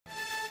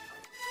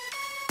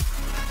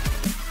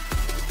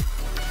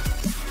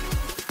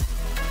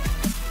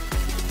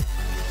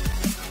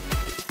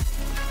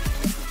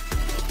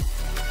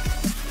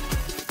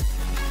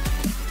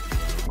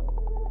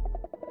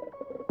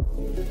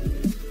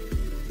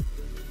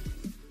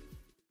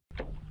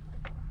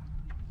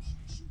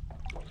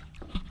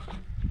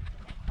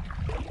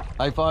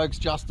Hey folks,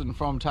 Justin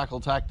from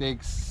Tackle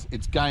Tactics.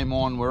 It's game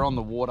on, we're on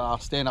the water,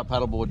 stand-up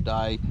paddleboard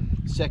day,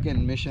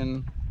 second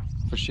mission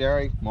for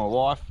Sheri, my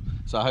wife,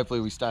 so hopefully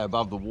we stay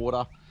above the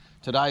water.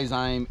 Today's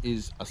aim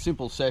is a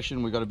simple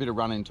session. We've got a bit of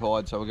running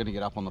tide, so we're going to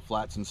get up on the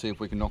flats and see if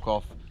we can knock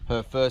off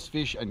her first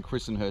fish and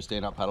christen her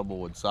stand-up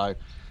paddleboard. So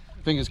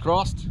fingers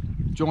crossed,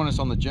 join us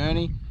on the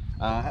journey.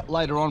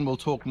 Later on we'll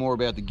talk more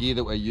about the gear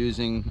that we're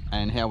using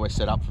and how we're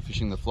set up for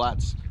fishing the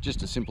flats.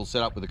 Just a simple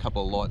setup with a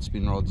couple of light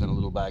spin rods and a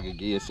little bag of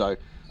gear, so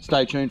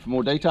stay tuned for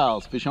more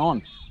details. Fish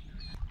on.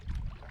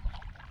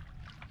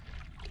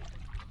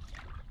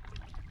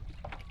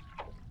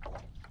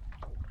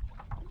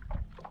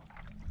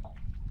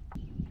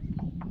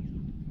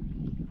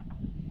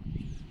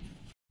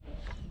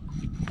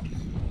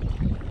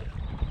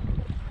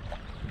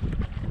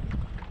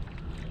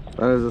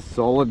 That is a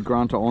solid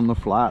grunter on the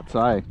flats,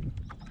 eh?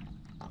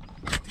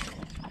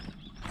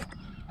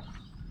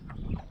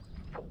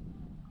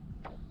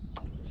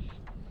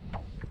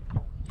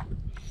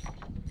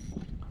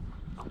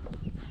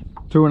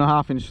 Two and a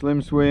half inch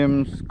slim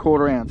swims,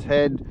 quarter ounce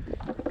head.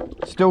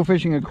 Still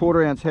fishing a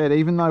quarter ounce head,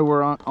 even though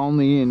we're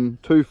only in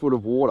 2 foot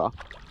of water.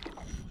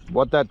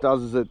 What that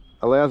does is it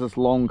allows us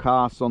long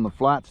casts on the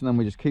flats, and then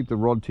we just keep the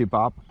rod tip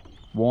up,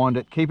 wind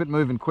it, keep it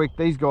moving quick.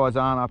 These guys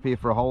aren't up here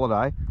for a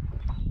holiday.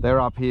 They're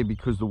up here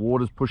because the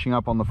water's pushing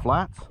up on the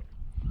flats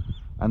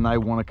and they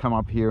want to come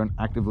up here and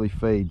actively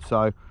feed.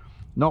 So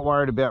not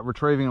worried about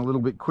retrieving a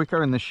little bit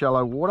quicker in this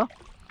shallow water,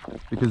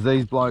 because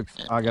these blokes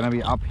are going to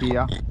be up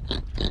here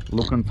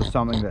looking for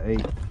something to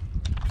eat.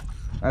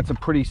 That's a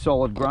pretty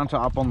solid grunter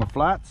up on the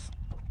flats.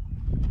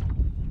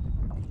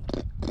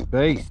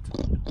 Beast.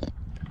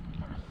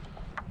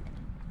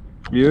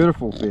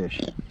 Beautiful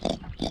fish.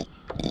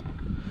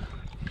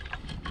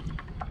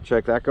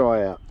 Check that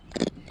guy out.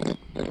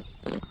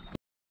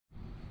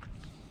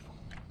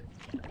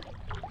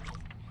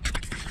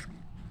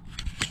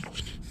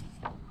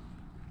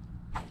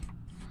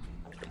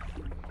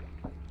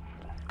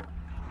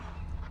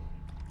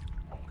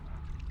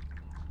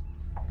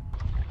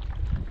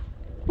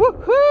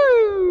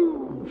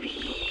 Woohoo!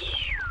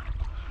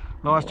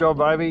 Nice job,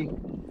 baby.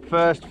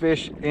 First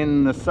fish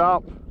in the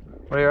SUP.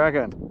 What do you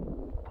reckon?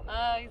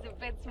 He's a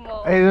bit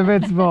small. He's a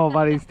bit small,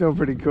 but he's still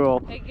pretty cool.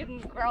 He can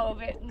grow a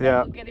bit and yeah,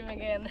 then we'll get him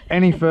again.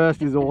 Any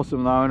first is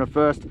awesome though, and a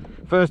first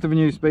of a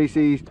new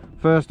species,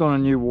 first on a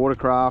new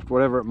watercraft,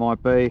 whatever it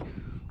might be.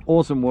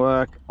 Awesome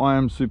work. I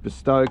am super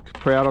stoked,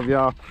 proud of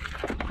you.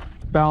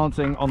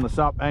 Balancing on the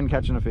SUP and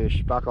catching a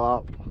fish. Buckle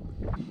up.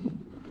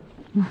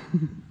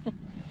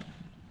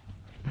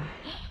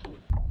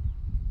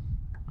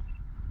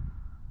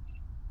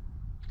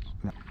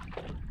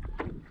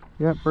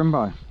 Yep,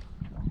 Brimbo.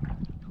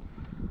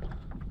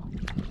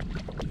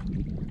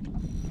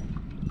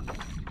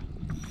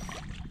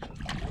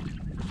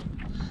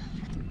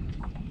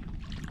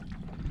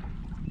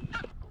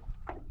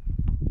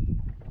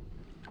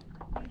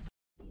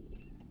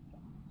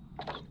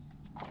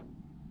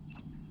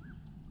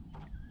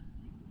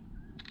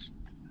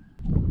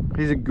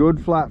 He's a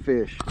good flat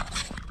fish.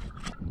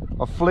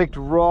 I flicked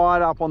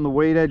right up on the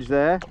weed edge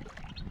there.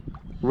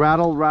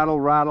 Rattle, rattle,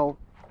 rattle.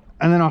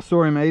 And then I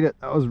saw him eat it.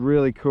 That was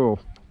really cool.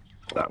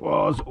 That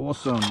was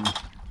awesome.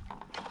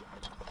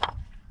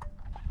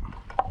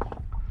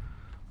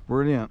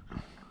 Brilliant.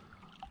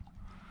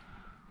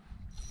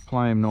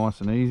 Play him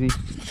nice and easy.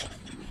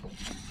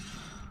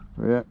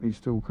 Yeah, he's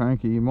still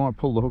cranky. He might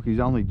pull the hook. He's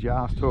only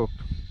just hooked.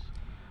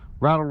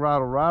 Rattle,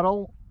 rattle,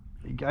 rattle.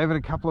 He gave it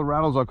a couple of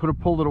rattles. I could have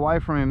pulled it away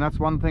from him. That's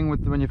one thing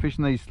with when you're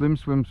fishing these slim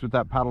swims with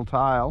that paddle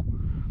tail.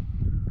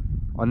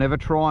 I never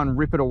try and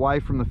rip it away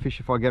from the fish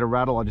if I get a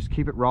rattle. I just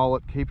keep it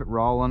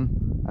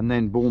rolling, and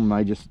then boom,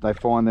 they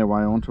find their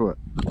way onto it.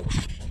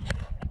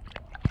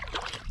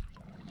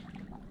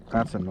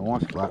 That's a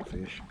nice flat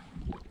fish.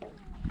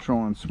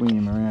 Try and swing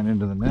him around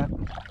into the net.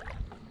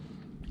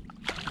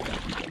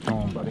 Come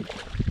on, buddy.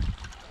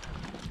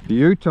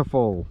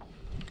 Beautiful.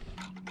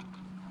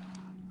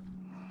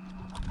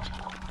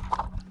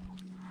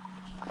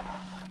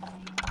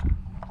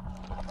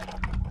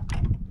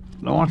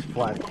 Nice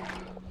flat.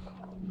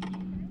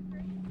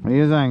 He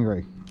is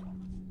angry.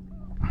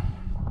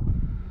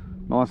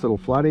 Nice little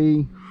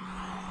flatty.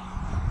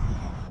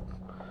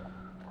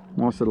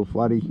 Nice little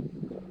flatty.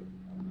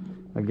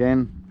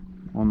 Again,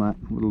 on that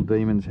little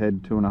demon's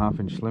head, 2.5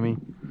 inch slimmy.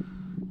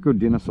 Good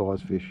dinner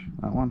size fish,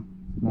 that one.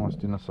 Nice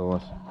dinner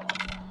size.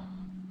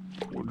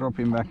 We'll drop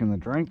him back in the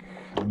drink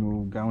and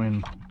we'll go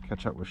in,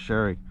 catch up with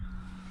Sheri.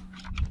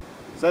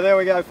 So there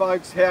we go,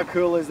 folks. How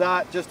cool is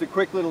that? Just a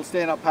quick little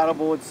stand-up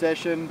paddleboard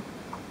session.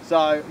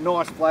 So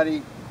nice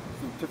flatty.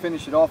 To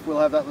finish it off, we'll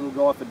have that little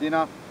guy for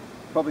dinner,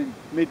 probably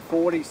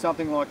mid-40s,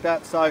 something like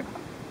that. So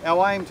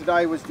our aim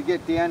today was to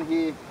get down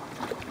here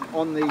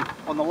on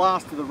the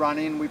last of the run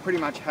in. We pretty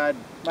much had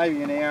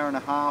maybe an hour and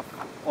a half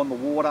on the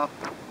water,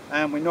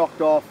 and we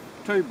knocked off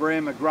 2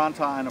 brim, a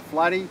grunter and a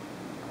flatty.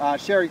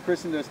 Sheri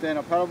christened her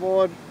stand-up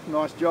paddleboard.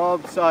 Nice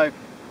job. So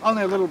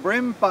only a little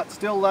brim, but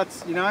still,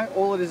 that's, you know,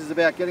 all it is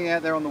about getting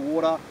out there on the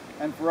water.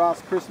 And for us,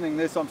 christening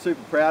this, I'm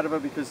super proud of her,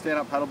 because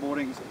stand-up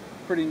paddleboarding's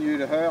pretty new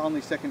to her, only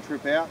second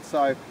trip out.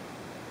 So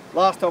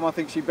last time I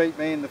think she beat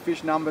me in the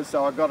fish numbers,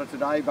 so I got it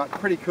today. But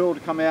pretty cool to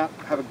come out,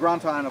 have a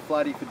grunter and a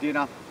flatty for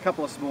dinner, a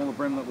couple of smaller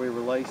bream that we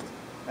released,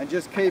 and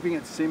just keeping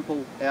it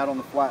simple out on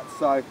the flats.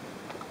 So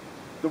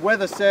the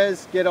weather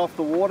says get off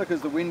the water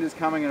because the wind is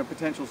coming and a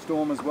potential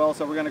storm as well.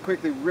 So we're going to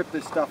quickly rip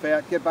this stuff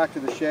out, get back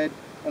to the shed,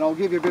 and I'll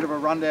give you a bit of a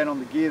rundown on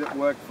the gear that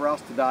worked for us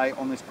today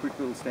on this quick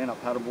little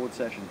stand-up paddleboard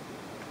session.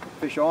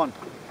 Fish on.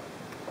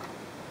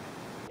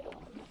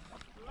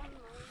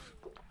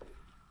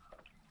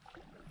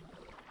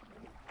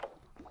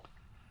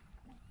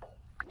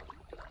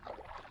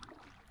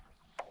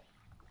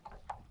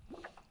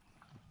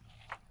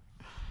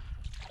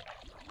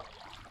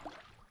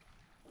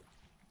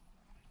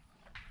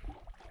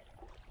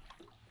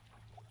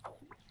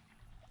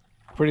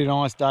 Pretty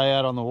nice day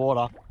out on the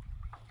water.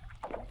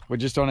 We're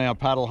just on our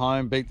paddle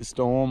home, beat the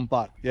storm,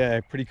 but yeah,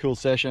 pretty cool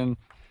session.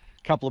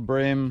 Couple of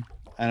bream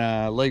and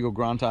a legal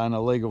grunter and a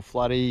legal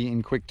flatty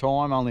in quick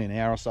time. Only an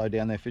hour or so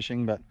down there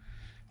fishing, but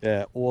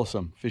yeah,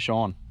 awesome. Fish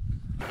on.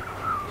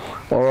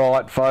 All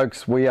right,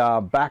 folks, we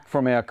are back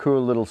from our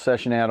cool little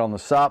session out on the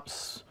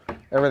SUPs.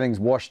 Everything's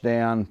washed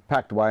down,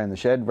 packed away in the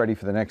shed, ready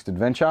for the next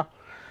adventure.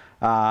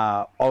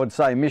 I would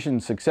say mission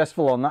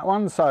successful on that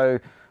one. So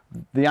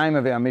the aim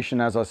of our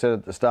mission, as I said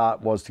at the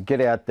start, was to get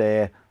out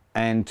there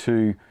and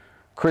to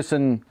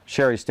christen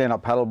Sheri's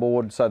stand-up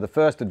paddleboard. So the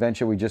first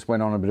adventure, we just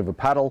went on a bit of a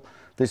paddle.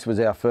 This was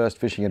our first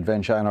fishing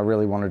adventure, and I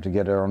really wanted to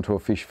get her onto a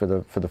fish for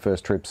the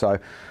first trip. So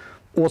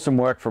awesome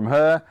work from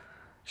her.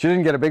 She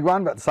didn't get a big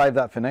one, but save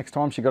that for next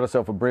time. She got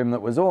herself a bream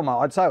that was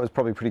almost, I'd say it was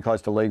probably pretty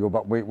close to legal,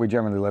 but we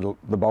generally let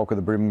the bulk of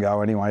the bream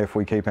go anyway if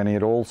we keep any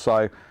at all.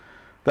 So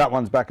that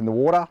one's back in the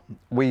water.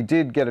 We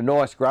did get a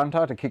nice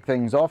grunter to kick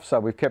things off, so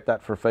we've kept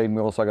that for a feed, and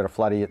we also got a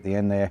flatty at the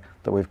end there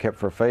that we've kept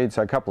for a feed.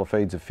 So a couple of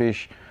feeds of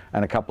fish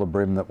and a couple of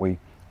bream that we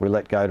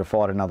let go to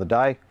fight another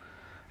day.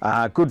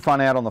 Good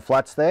fun out on the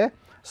flats there.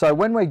 So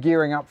when we're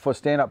gearing up for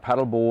stand-up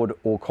paddleboard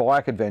or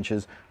kayak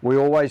adventures, we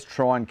always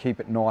try and keep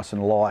it nice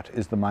and light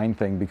is the main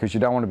thing, because you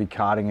don't want to be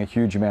carting a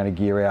huge amount of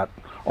gear out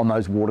on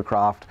those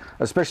watercraft,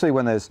 especially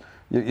when there's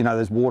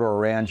there's water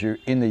around you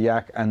in the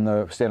yak and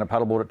the stand-up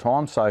paddleboard at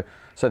times. So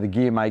the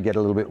gear may get a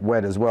little bit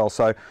wet as well.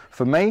 So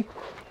for me,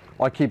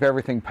 I keep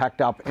everything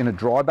packed up in a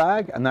dry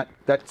bag, and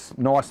that's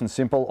nice and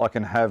simple. I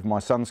can have my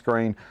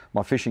sunscreen,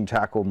 my fishing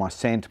tackle, my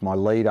scent, my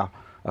leader,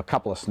 a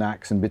couple of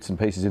snacks and bits and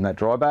pieces in that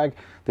dry bag.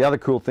 The other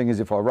cool thing is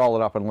if I roll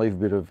it up and leave a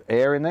bit of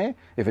air in there,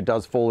 if it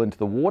does fall into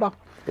the water,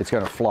 it's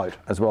going to float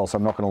as well, so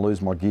I'm not going to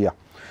lose my gear.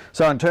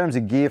 So in terms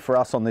of gear for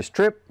us on this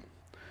trip,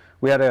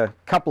 we had a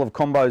couple of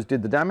combos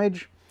did the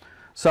damage.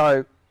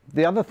 So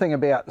the other thing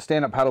about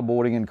stand-up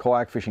paddleboarding and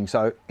kayak fishing,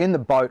 so in the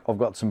boat I've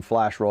got some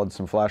flash rods,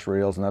 some flash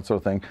reels and that sort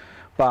of thing,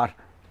 but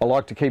I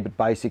like to keep it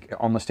basic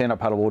on the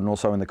stand-up paddleboard and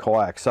also in the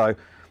kayak. So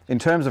in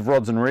terms of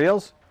rods and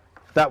reels,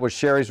 that was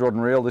Sheri's rod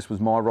and reel, this was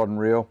my rod and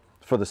reel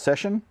for the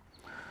session.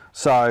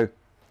 So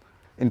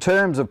in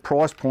terms of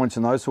price points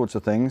and those sorts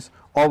of things,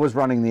 I was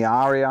running the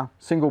Aria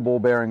single ball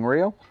bearing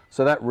reel.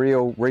 So that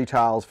reel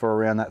retails for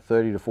around that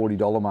 $30 to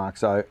 $40 mark.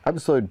 So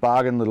absolute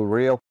bargain little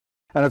reel.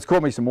 And it's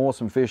caught me some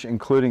awesome fish,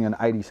 including an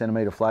 80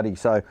 centimetre flatty.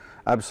 So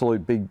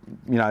absolute big,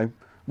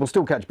 we'll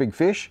still catch big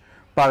fish,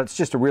 but it's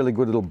just a really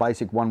good little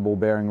basic one ball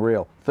bearing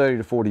reel. 30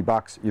 to 40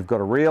 bucks, you've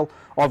got a reel.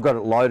 I've got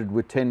it loaded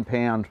with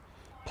 10-pound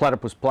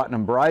Platypus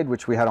Platinum braid,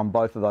 which we had on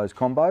both of those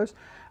combos,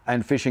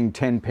 and fishing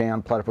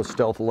 10-pound Platypus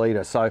Stealth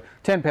leader. So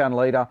 10-pound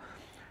leader,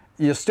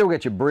 you still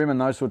get your bream and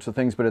those sorts of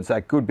things, but it's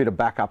that good bit of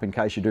backup in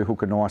case you do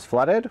hook a nice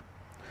flathead.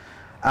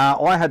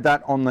 I had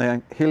that on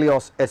the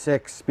Helios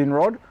SX spin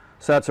rod.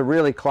 So it's a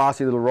really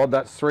classy little rod.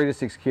 That's 3 to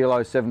 6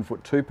 kilo,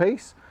 7-foot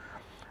 2-piece.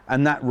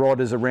 And that rod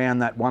is around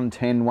that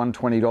 $110,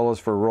 $120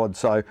 for a rod.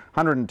 So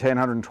 $110,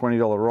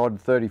 $120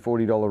 rod, $30,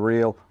 $40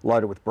 reel,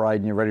 load it with braid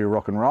and you're ready to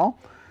rock and roll.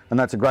 And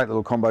that's a great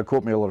little combo,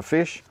 caught me a lot of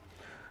fish.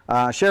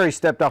 Sheri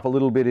stepped up a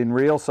little bit in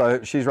reel,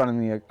 so she's running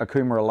the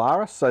Akuma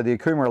Alaris. So the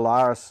Akuma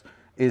Alaris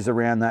is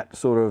around that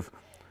sort of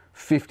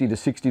 $50 to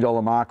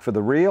 $60 mark for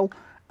the reel.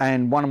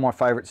 And one of my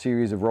favourite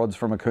series of rods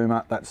from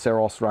Akuma, that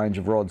Seros range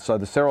of rods. So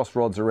the Seros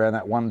rods are around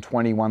that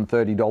 $120,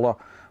 $130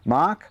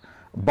 mark.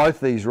 Both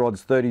these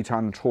rods,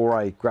 30-ton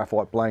Torre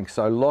graphite blank,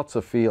 so lots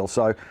of feel.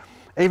 So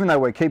even though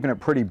we're keeping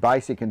it pretty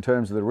basic in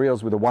terms of the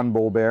reels with a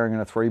 1-ball bearing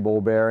and a 3-ball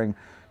bearing,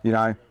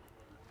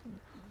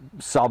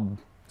 sub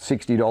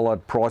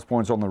 $60 price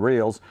points on the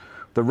reels,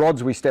 the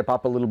rods we step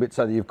up a little bit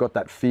so that you've got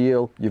that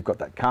feel, you've got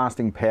that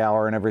casting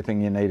power and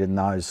everything you need in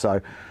those. So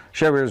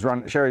Sheri's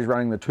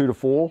running the 2 to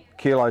 4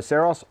 kilo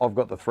Seros. I've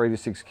got the 3 to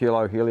 6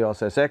 kilo Helios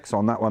SX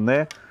on that one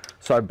there.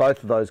 So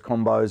both of those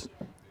combos,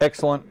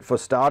 excellent for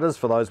starters,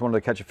 for those wanting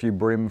to catch a few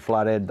bream,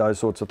 flathead, those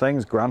sorts of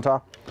things,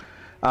 grunter.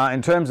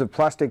 In terms of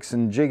plastics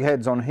and jig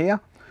heads on here,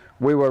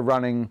 we were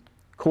running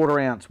 1/4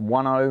 ounce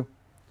 1/0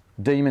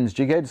 Demons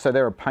jig heads. So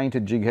they're a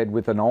painted jig head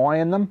with an eye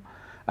in them.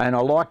 And I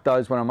like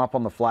those when I'm up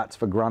on the flats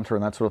for grunter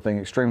and that sort of thing,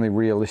 extremely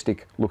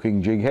realistic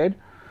looking jig head.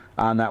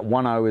 And that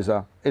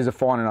 1/0 is a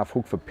fine enough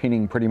hook for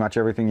pinning pretty much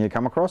everything you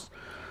come across.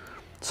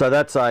 So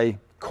that's a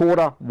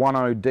 1/4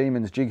 1/0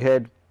 Demons jig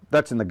head.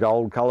 That's in the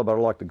gold colour, but I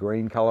like the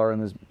green colour,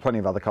 and there's plenty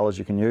of other colours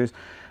you can use.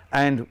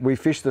 And we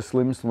fish the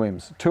slim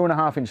swims.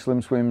 2.5 inch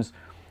slim swims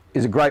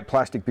is a great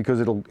plastic because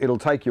it'll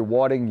take your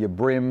whiting, your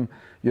brim,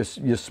 your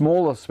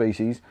smaller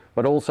species,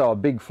 but also a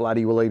big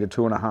flatty will eat a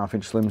 2.5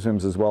 inch slim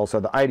swims as well. So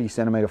the 80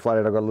 centimetre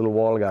flatty I got a little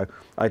while ago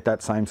ate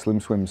that same slim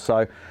swim.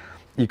 So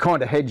you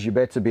kind of hedge your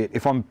bets a bit.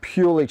 If I'm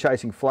purely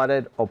chasing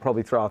flathead, I'll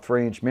probably throw a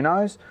 3 inch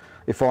minnows.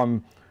 If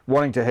I'm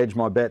wanting to hedge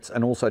my bets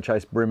and also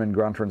chase brim and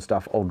grunter and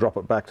stuff, I'll drop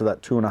it back to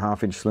that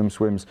 2.5 inch slim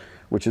swims,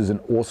 which is an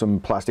awesome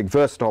plastic,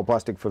 versatile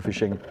plastic for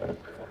fishing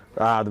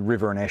the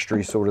river and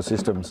estuary sort of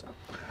systems.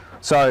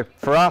 So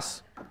for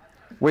us,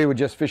 we were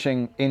just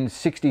fishing in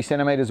 60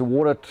 centimetres of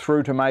water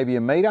through to maybe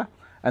a metre,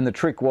 and the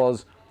trick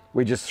was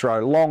we just throw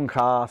long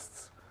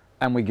casts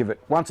and we give it,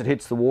 once it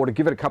hits the water,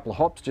 give it a couple of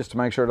hops just to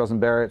make sure it doesn't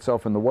bury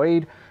itself in the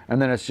weed,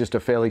 and then it's just a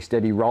fairly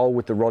steady roll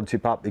with the rod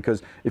tip up,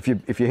 because if you're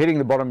hitting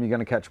the bottom, you're going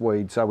to catch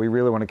weed. So we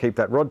really want to keep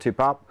that rod tip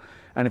up,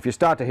 and if you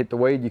start to hit the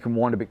weed, you can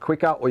wind a bit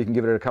quicker, or you can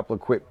give it a couple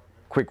of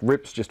quick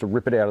rips just to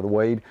rip it out of the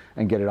weed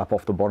and get it up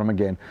off the bottom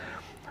again.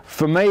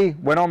 For me,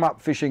 when I'm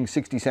up fishing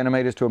 60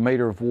 centimetres to a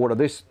metre of water,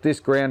 this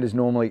ground is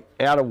normally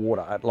out of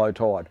water at low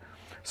tide.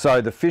 So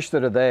the fish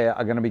that are there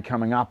are going to be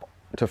coming up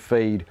to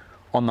feed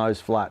on those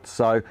flats.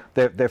 So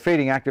they're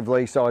feeding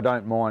actively, so I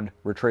don't mind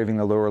retrieving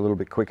the lure a little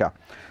bit quicker.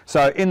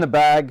 So in the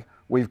bag,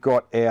 we've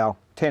got our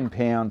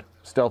 10-pound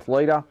stealth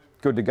leader,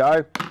 good to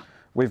go.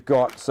 We've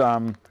got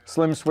some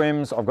slim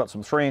swims, I've got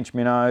some 3 inch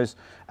minnows,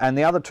 and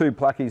the other two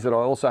plackies that I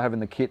also have in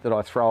the kit that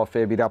I throw a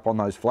fair bit up on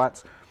those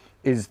flats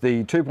is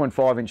the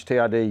 2.5 inch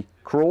TRD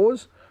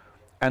craws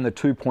and the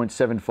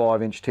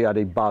 2.75 inch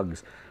TRD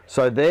bugs.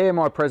 So they're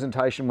my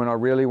presentation when I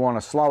really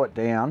want to slow it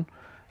down,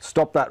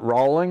 stop that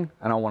rolling,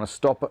 and I want to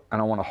stop it,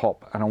 and I want to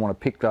hop, and I want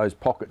to pick those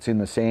pockets in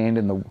the sand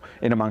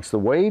in amongst the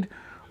weed.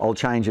 I'll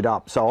change it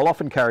up. So I'll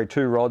often carry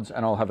two rods,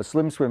 and I'll have a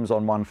slim swims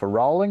on one for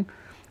rolling,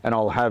 and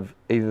I'll have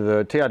either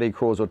the TRD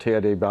craws or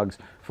TRD bugs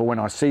for when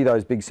I see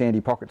those big sandy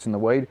pockets in the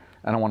weed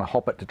and I want to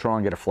hop it to try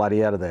and get a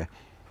flatty out of there.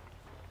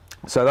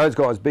 So those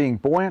guys being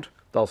buoyant,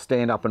 they'll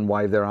stand up and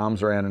wave their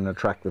arms around and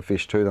attract the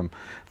fish to them.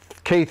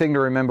 Key thing to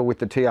remember with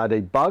the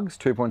TRD bugs,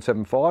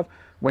 2.75,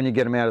 when you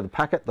get them out of the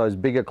packet, those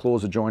bigger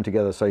claws are joined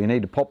together, so you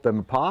need to pop them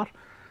apart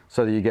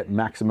so that you get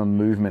maximum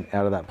movement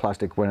out of that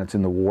plastic when it's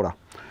in the water.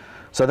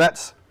 So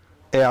that's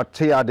our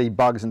TRD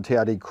bugs and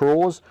TRD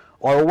craws.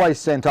 I always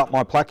scent up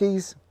my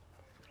plackies.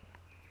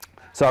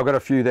 So I've got a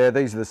few there.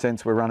 These are the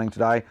scents we're running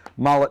today.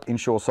 Mullet,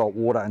 inshore salt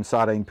water, and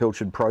sardine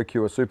pilchard Pro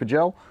Cure Super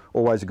Gel.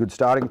 Always a good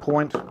starting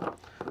point.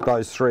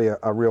 Those three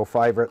are real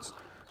favourites.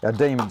 Our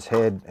Demon's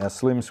Head, our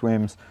Slim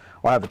Swims.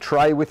 I have a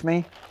tray with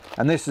me,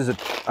 and this is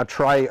a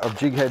tray of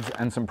jig heads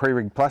and some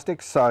pre-rigged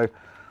plastics. So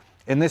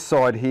in this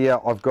side here,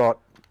 I've got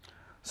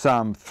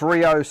some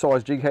 3.0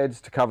 size jig heads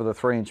to cover the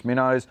 3 inch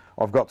minnows.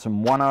 I've got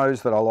some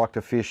 1.0s that I like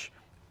to fish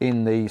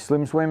in the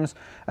Slim Swims,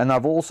 and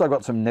I've also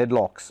got some Ned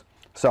locks.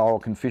 So I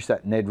can fish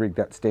that Ned rig,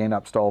 that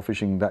stand-up style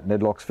fishing, that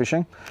Ned locks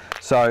fishing.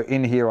 So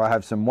in here I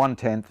have some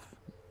 1/10,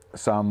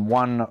 some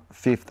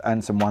 1/5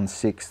 and some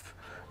 1/6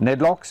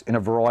 Ned locks in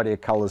a variety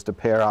of colours to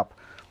pair up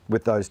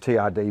with those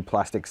TRD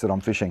plastics that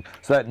I'm fishing.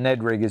 So that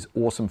Ned rig is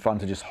awesome fun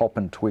to just hop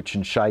and twitch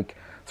and shake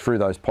through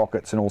those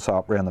pockets and also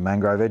up around the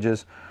mangrove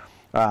edges.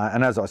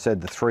 And as I said,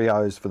 the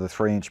 3.0s for the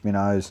 3 inch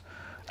minnows.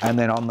 And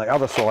then on the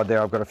other side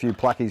there, I've got a few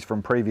plackies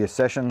from previous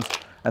sessions,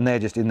 and they're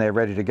just in there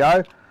ready to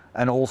go.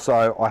 And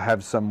also I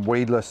have some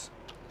weedless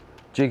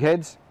jig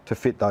heads to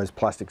fit those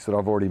plastics that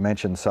I've already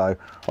mentioned. So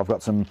I've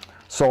got some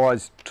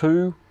size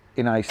 2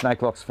 in a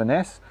Snake Locks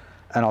Finesse,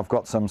 and I've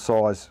got some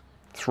size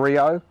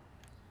 3.0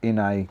 in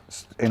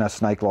a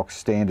Snake Locks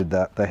Standard,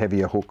 the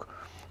heavier hook.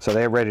 So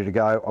they're ready to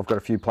go. I've got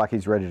a few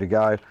plackies ready to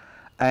go.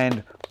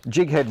 And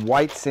jig head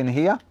weights in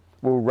here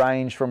will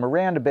range from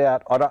around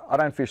about, I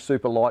don't fish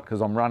super light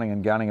because I'm running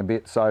and gunning a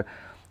bit, so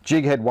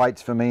jig head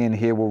weights for me in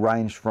here will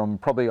range from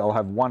probably, I'll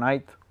have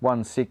 1/8,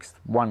 1/6,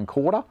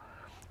 1/4,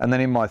 and then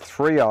in my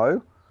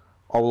 3.0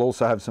 I will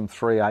also have some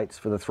 3/8s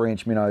for the 3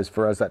 inch minnows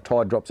for as that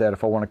tide drops out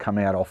if I want to come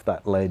out off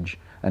that ledge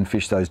and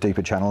fish those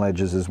deeper channel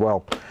edges as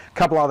well. A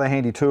couple other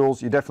handy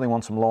tools, you definitely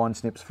want some line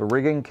snips for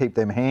rigging, keep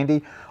them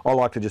handy. I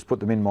like to just put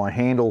them in my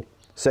handle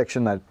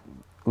section, that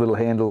little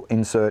handle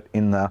insert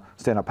in the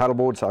stand-up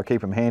paddleboard, so I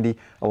keep them handy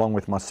along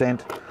with my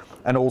scent.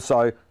 And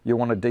also you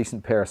want a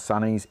decent pair of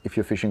sunnies if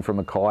you're fishing from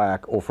a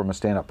kayak or from a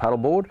stand-up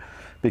paddleboard,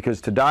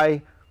 because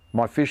today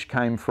my fish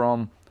came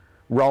from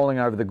rolling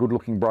over the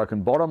good-looking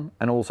broken bottom,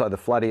 and also the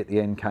flatty at the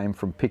end came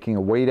from picking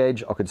a weed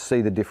edge. I could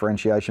see the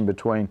differentiation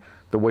between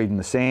the weed and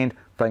the sand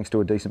thanks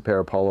to a decent pair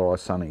of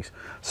polarised sunnies.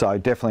 So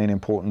definitely an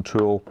important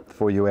tool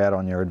for you out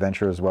on your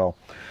adventure as well.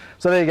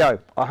 So there you go.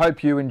 I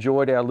hope you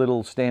enjoyed our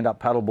little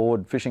stand-up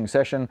paddleboard fishing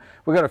session.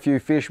 We got a few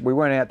fish. We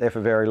weren't out there for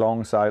very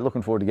long, so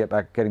looking forward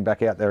to getting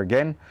back out there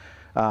again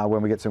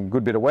when we get some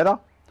good bit of weather.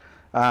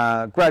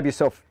 Grab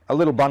yourself a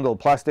little bundle of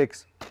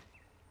plastics,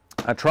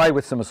 a tray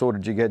with some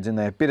assorted jig heads in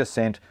there, bit of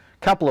scent,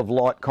 couple of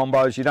light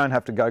combos. You don't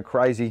have to go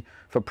crazy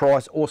for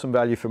price. Awesome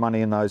value for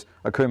money in those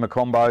Akuma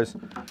combos.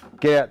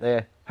 Get out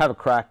there, have a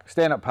crack,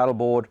 stand-up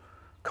paddleboard,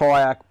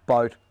 kayak,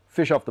 boat,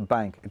 fish off the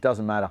bank. It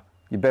doesn't matter.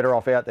 You're better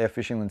off out there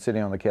fishing than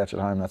sitting on the couch at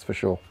home, that's for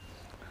sure.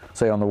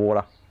 See you on the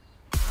water.